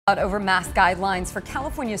Over mask guidelines for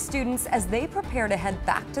California students as they prepare to head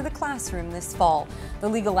back to the classroom this fall. The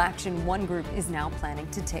legal action one group is now planning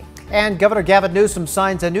to take. And Governor Gavin Newsom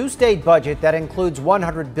signs a new state budget that includes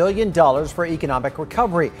 $100 billion for economic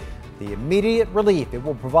recovery, the immediate relief it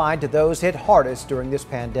will provide to those hit hardest during this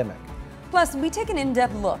pandemic. Plus, we take an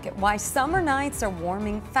in-depth look at why summer nights are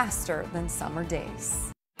warming faster than summer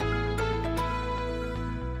days.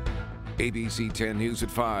 ABC 10 News at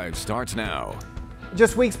 5 starts now.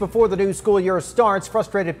 Just weeks before the new school year starts,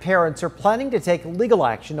 frustrated parents are planning to take legal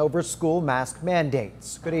action over school mask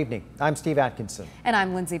mandates. Good evening. I'm Steve Atkinson. And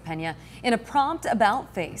I'm Lindsay Pena. In a prompt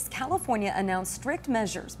about-face, California announced strict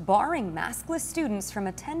measures barring maskless students from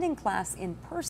attending class in person.